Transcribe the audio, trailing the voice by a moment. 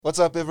What's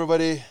up,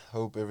 everybody?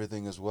 Hope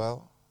everything is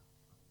well.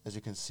 As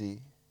you can see,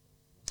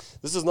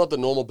 This is not the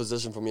normal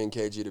position for me and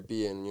KG to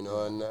be in,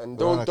 and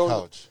we're on a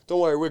couch. don't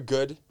worry, we're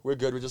good. We're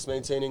good. We're just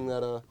maintaining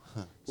that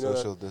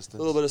Social that distance. a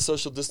little bit of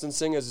social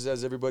distancing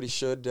as everybody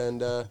should.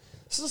 And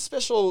this is a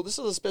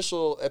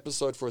special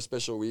episode for a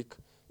special week.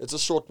 It's a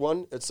short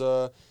one. It's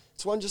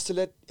one just to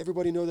let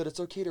everybody know that it's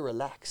okay to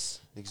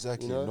relax.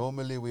 Exactly. You know?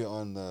 Normally we're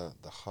on the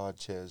hard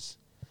chairs,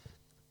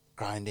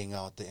 grinding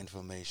out the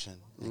information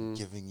and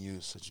giving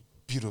you such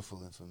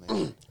beautiful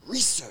information.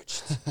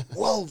 Researched,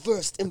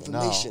 well-versed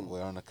information. Now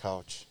we're on a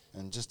couch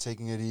and just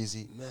taking it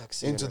easy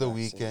Maxing into and the relaxing.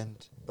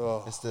 weekend.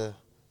 Oh. It's the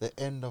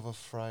end of a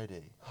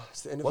Friday.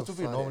 It's the end of What a would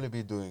we Friday. normally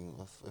be doing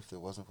if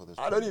it wasn't for this?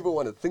 I don't even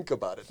want to think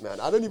about it, man.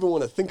 I don't even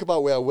want to think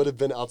about where I would have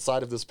been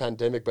outside of this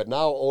pandemic. But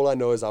now all I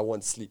know is I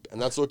want sleep,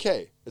 and that's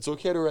okay. It's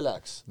okay to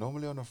relax.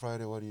 Normally on a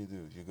Friday, what do?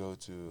 You go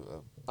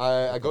to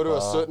I go to a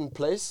bar. certain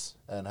place,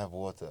 and have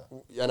water.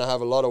 and I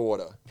have a lot of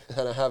water,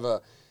 and I have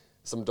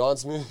some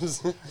dance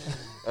moves,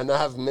 and I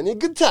have many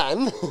good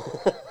time.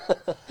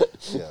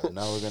 Yeah.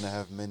 Now we're gonna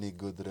have many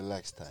good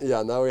relaxed time.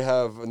 Yeah, now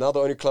the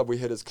only club we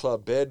hit is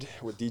Club Bed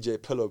with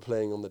DJ Pillow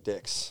playing on the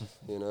decks.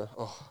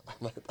 Oh,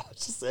 I'm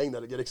just saying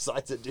that I get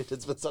excited, dude.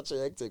 It's been such a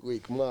hectic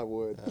week. My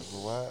word. But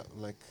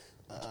why,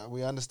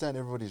 we understand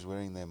everybody's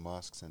wearing their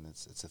masks and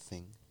it's a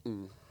thing.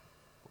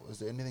 Is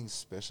there anything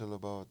special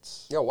about?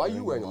 Yeah, why are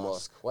you wearing a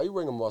mask? Why are you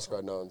wearing a mask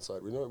right now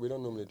inside? We don't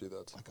normally do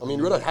that. Like, I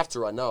mean, we don't have to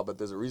right now, but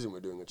there's a reason we're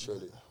doing it,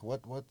 surely.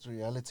 What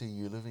reality are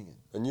you living in?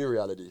 A new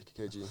reality,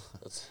 KG.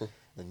 That's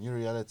The new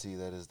reality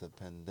that is the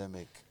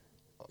pandemic.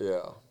 yeah.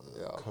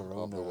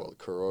 Corona Of the world.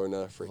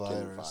 Corona freaking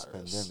virus virus.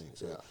 pandemic.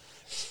 So Yeah.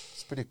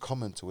 it's pretty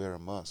common to wear a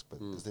mask, but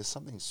is there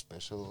something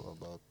special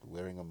about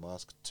wearing a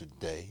mask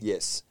today?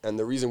 Yes, and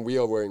the reason we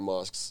are wearing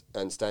masks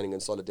and standing in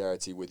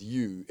solidarity with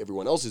you,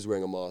 everyone else is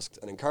wearing a mask,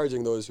 and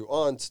encouraging those who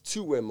aren't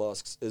to wear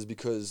masks is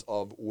because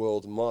of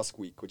World Mask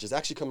Week, which is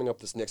actually coming up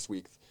this next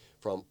week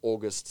from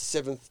August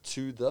 7th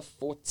to the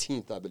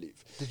 14th, I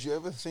believe. Did you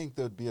ever think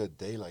there'd be a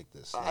day like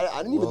this? I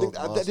didn't even think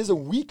World that is a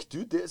week,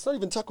 dude. It's not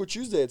even Taco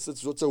Tuesday.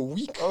 It's a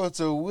week. Oh,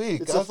 it's a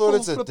week. It's I a thought full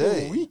it's a flipping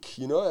day. week,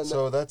 And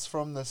So that's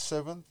from the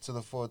 7th to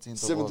the 14th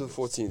 7th of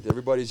to August. 14th.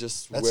 Everybody's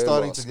just That's wear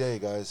starting masks. today,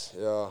 guys.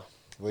 Yeah,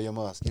 Wear your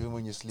mask, even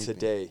when you're sleeping.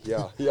 today.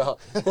 Yeah.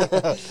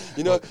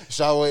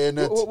 Shower in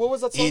it. What was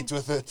that song? Eat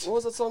with it. What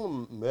was that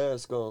song?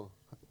 Mask on.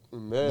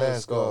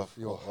 Mask off.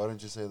 Yo, Why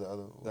don't you say the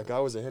other? that guy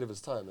was ahead of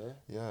his time, eh?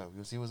 Yeah,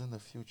 because he was in the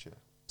future.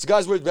 So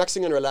guys, we're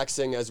maxing and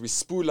relaxing as we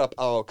spool up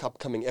our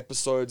upcoming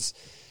episodes.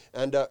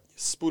 And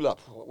spool up.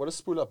 What does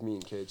spool up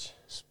mean, Cage?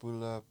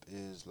 Spool up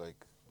is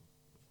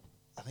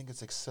I think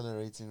it's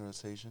accelerating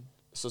rotation.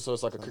 So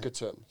it's like a cricket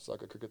term. It's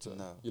like a cricket term.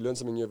 No. You learn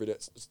something new every day.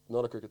 It's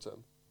not a cricket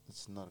term.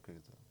 It's not a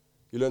cricket term.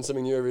 You learn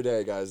something new every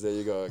day, guys. There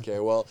you go.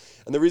 Okay, well,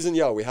 and the reason,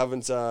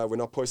 we're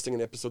not posting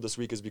an episode this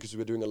week is because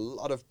we're doing a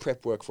lot of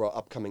prep work for our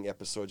upcoming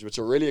episodes, which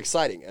are really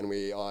exciting, and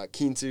we are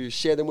keen to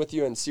share them with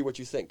you and see what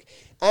you think.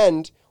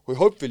 And we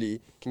hopefully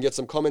can get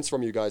some comments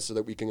from you guys so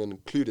that we can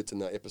include it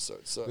in our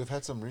episode. So We've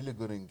had some really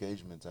good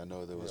engagement. I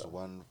know there was Yeah.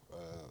 one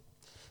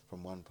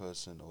from one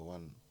person or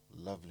one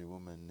lovely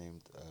woman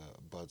named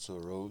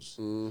Badso Rose.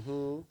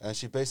 And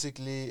she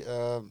basically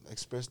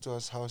expressed to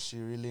us how she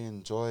really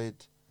enjoyed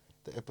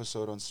the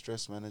episode on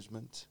stress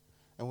management.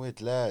 And we're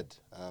glad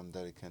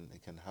that it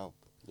can help.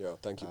 yeah,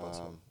 thank you,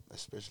 Batso.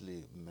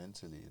 Especially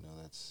mentally,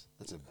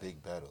 that's a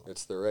big battle.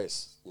 It's the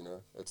race,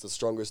 It's the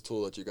strongest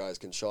tool that you guys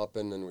can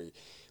sharpen, and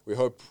we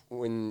hope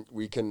when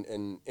we can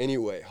in any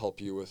way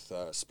help you with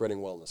spreading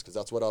wellness, because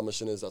that's what our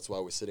mission is. That's why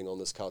we're sitting on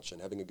this couch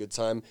and having a good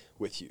time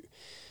with you.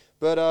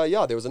 But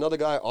there was another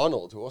guy,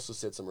 Arnold, who also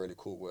said some really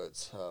cool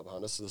words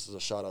behind us. So this is a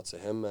shout out to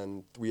him,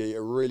 and we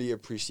really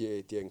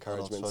appreciate the Arnold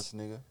encouragement.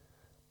 Schwarzenegger.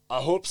 I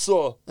hope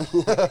so.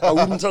 I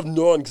wouldn't have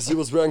known because he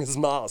was wearing his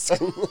mask.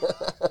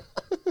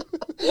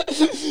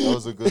 That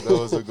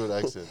was a good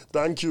accent.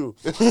 Thank you.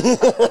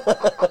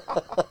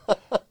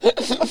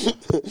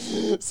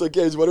 So,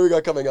 Gage, what do we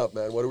got coming up,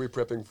 man? What are we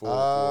prepping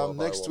for?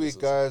 Next week,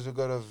 guys, we've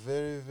got a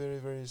very, very,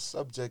 very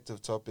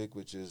subjective topic,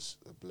 which is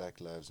Black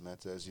Lives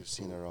Matter. As you've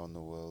seen around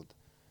the world,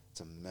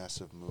 it's a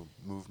massive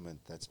movement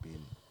that's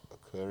been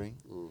occurring.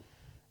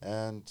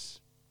 And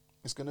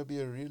it's going to be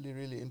a really,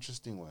 really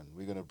interesting one.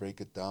 We're going to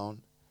break it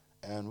down,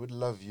 and we'd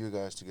love you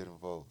guys to get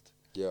involved.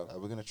 Yeah.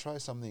 We're going to try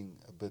something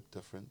a bit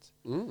different.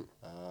 We're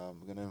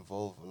going to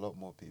involve a lot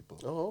more people.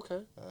 Oh,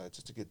 okay.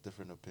 Just to get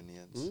different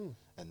opinions.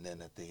 And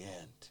then at the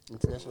end,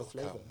 International we'll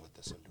flavor. come with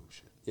the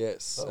solution.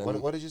 Yes.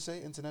 What did you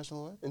say?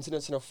 International what?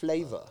 International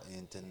flavor.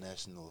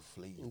 International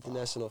flavor.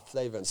 International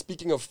flavor. And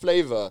speaking of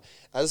flavor,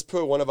 as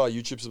per one of our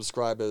YouTube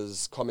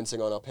subscribers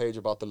commenting on our page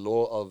about the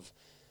law of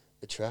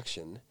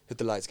attraction, hit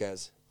the lights,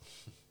 guys.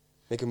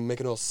 Make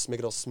it all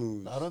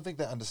smooth. I don't think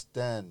they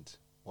understand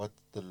what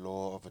the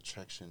law of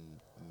attraction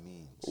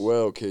means.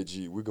 Well,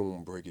 KG, we're gonna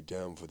break it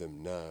down for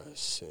them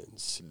nice and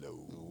slow.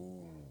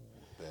 Ooh,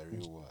 very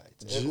Barry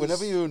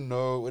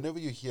White. Whenever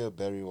you hear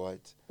Barry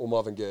White Or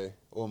Marvin Gaye.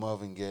 or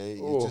Marvin Gaye,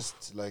 Oh, you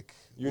just like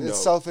you know.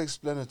 it's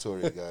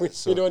self-explanatory,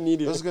 guys. We don't need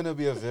This it. is gonna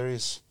be a very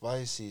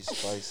spicy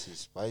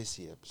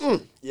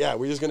episode. Yeah,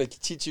 we're just going to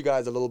teach you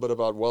guys a little bit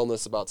about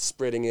wellness, about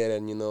spreading it,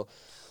 and,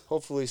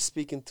 hopefully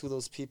speaking to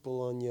those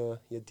people on your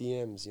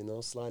DMs,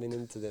 sliding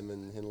into them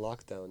in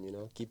lockdown,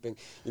 keeping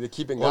All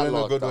that in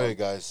a good lockdown. way,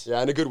 guys.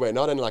 Yeah, in a good way,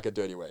 not in like a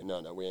dirty way.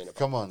 No, we ain't.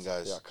 Come on,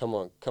 guys. Yeah, come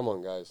on,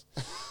 guys.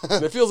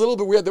 And it feels a little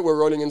bit weird that we're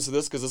rolling into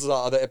this because this is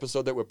our other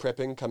episode that we're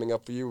prepping coming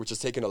up for you, which has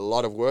taken a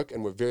lot of work,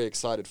 and we're very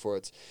excited for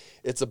it.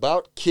 It's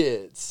about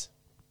kids,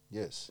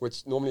 Yes.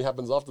 which normally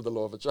happens after the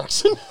law of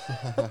attraction.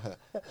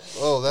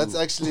 Oh, that's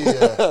actually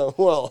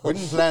Well, we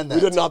didn't plan that.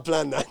 we did not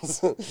plan that.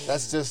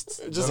 That's just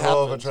It just the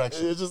law of happened.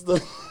 attraction. It's just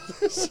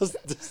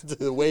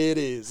the way it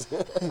is.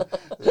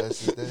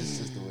 That's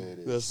just the way it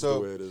is. That's So, the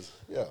way it is.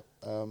 yeah,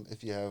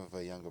 if you have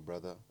a younger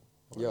brother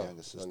or a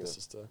younger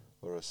sister,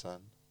 or a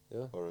son,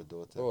 Yeah. or a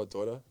daughter, Or a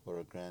daughter, or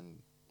a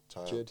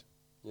grandchild, kid.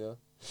 Yeah.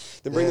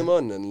 Then bring Yeah. them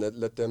on and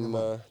let them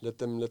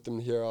them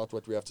hear out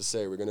what we have to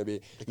say. We're gonna be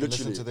they can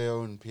listen literally. to their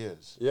own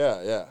peers.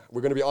 Yeah.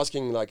 We're gonna be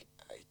asking like,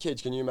 hey,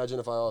 kids, can you imagine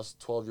if I asked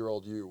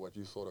 12-year-old you what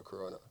you thought of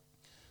Corona?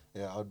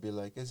 Yeah, I'd be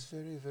like, it's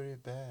very, very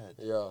bad.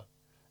 Yeah.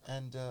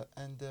 And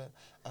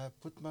I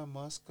put my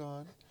mask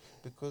on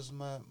because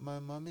my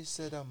mommy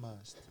said I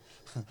must.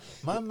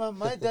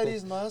 my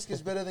daddy's mask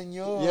is better than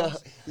yours.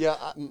 Yeah.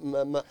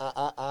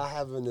 I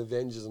have an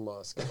Avengers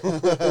mask.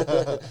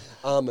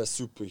 I'm a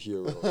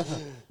superhero,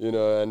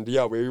 And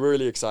yeah, we're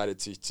really excited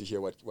to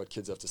hear what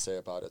kids have to say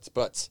about it.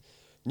 But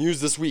news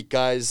this week,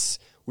 guys,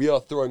 we are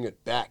throwing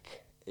it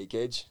back. Hey,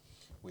 Cage.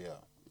 We are.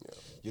 Yeah.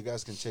 You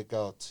guys can check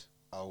out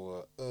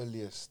our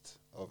earliest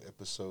of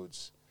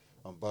episodes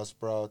on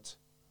Buzzsprout,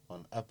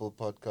 on Apple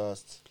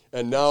Podcasts,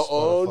 And now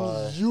on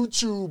Spotify.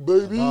 YouTube, and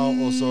baby.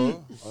 now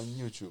also on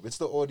YouTube. It's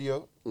the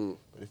audio, Mm.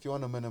 but if you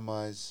want to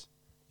minimize,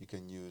 you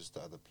can use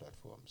the other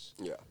platforms.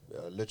 Yeah.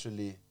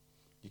 Literally,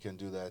 you can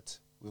do that.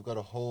 We've got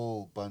a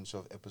whole bunch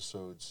of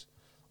episodes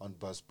on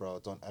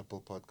Buzzsprout, on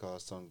Apple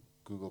Podcasts, on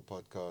Google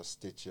Podcasts,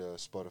 Stitcher,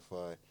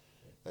 Spotify.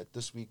 That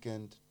this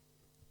weekend,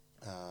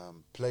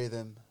 play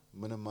them,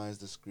 minimize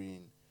the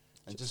screen,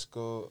 and just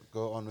go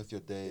on with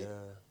your day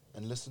Yeah.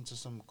 and listen to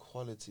some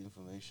quality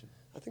information.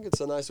 I think it's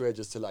a nice way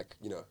just to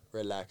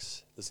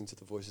relax, listening to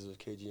the voices of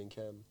KG and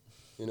Cam.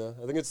 I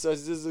think that's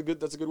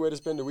a good way to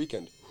spend a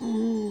weekend.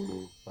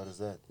 What is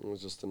that? It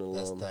was just an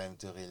That's alarm. time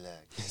to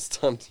relax. It's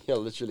time to,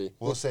 literally.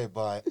 We'll say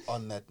bye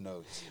on that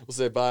note. We'll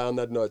say bye on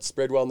that note.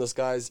 Spread wellness,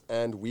 guys,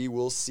 and we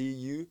will see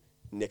you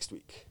next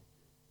week.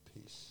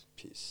 Peace.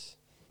 Peace.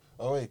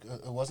 Oh wait,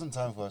 it wasn't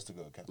time for us to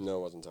go, Captain. No,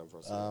 it wasn't time for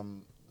us.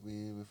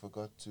 We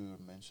forgot to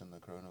mention the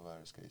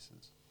coronavirus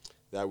cases.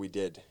 That we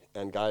did.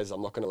 And guys,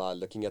 I'm not going to lie,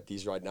 looking at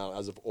these right now,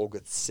 as of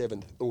August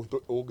 7th,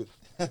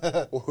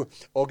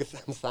 August,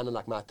 I'm sounding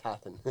like Mike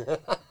Tyson.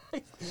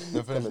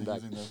 Definitely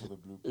back. using that for the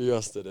blooper.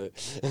 Yesterday.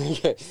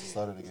 Okay.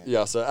 Start it again.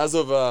 Yeah, so as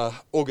of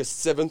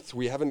August 7th,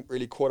 we haven't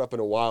really caught up in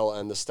a while,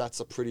 and the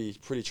stats are pretty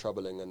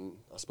troubling, and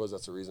I suppose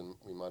that's the reason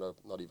we might have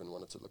not even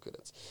wanted to look at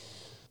it.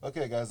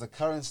 Okay, guys, the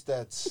current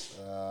stats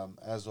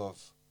as of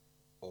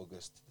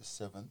August the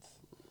 7th,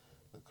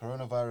 the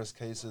coronavirus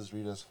cases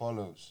read as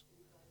follows.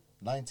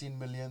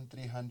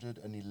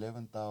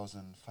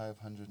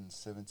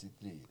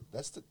 19,311,573.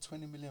 That's the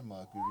 20 million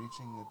mark. We're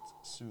reaching it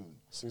soon.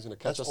 This thing's going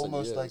to catch That's us in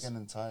almost years. like an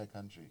entire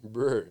country.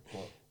 Bro.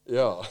 Well,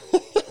 Yeah.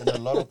 in a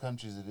lot of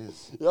countries it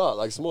is. Yeah,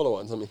 like smaller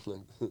ones. I mean,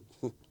 like,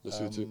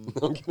 Lesotho.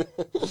 I'm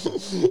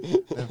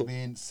kidding. There have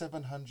been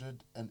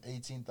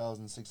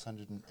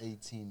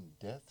 718,618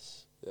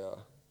 deaths. Yeah.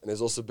 And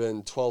there's also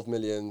been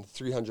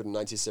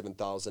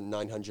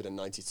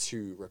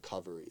 12,397,992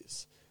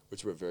 recoveries,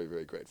 which we're very,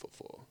 very grateful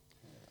for.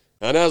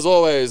 And as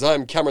always,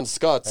 I'm Cameron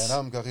Scott. And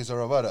I'm Kagiso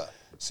Ravada.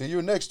 See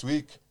you next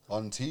week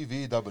on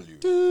TVW.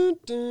 Dun,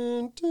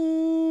 dun,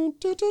 dun,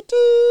 dun, dun,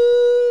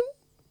 dun.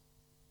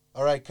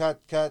 All right, cut.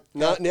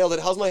 Nailed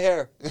it. How's my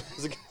hair?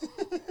 Is it